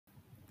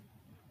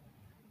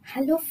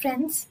Hello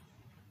friends,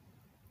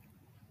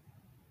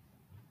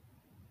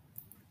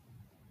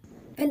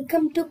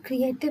 welcome to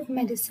Creative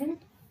Medicine.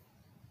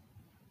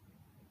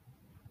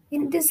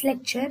 In this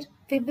lecture,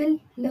 we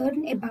will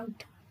learn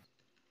about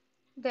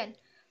Then,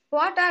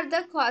 what are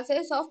the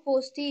causes of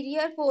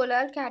posterior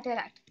polar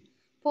cataract?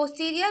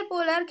 Posterior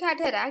polar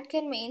cataract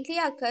can mainly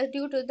occur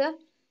due to the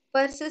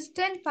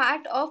persistent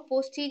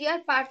posterior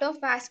part of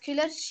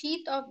vascular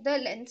sheath of the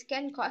lens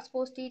can cause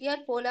posterior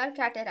polar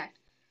cataract.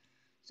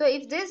 So,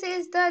 if this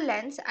is the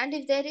lens and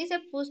if there is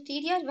a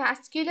posterior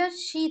vascular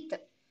sheath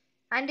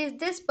and if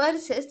this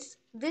persists,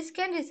 this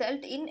can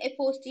result in a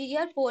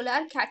posterior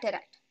polar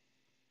cataract.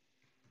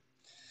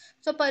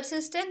 So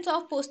persistence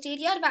of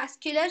posterior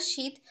vascular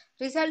sheath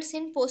results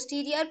in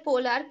posterior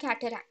polar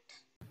cataract.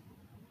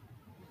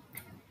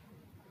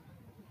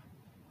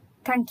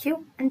 Thank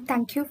you and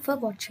thank you for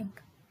watching.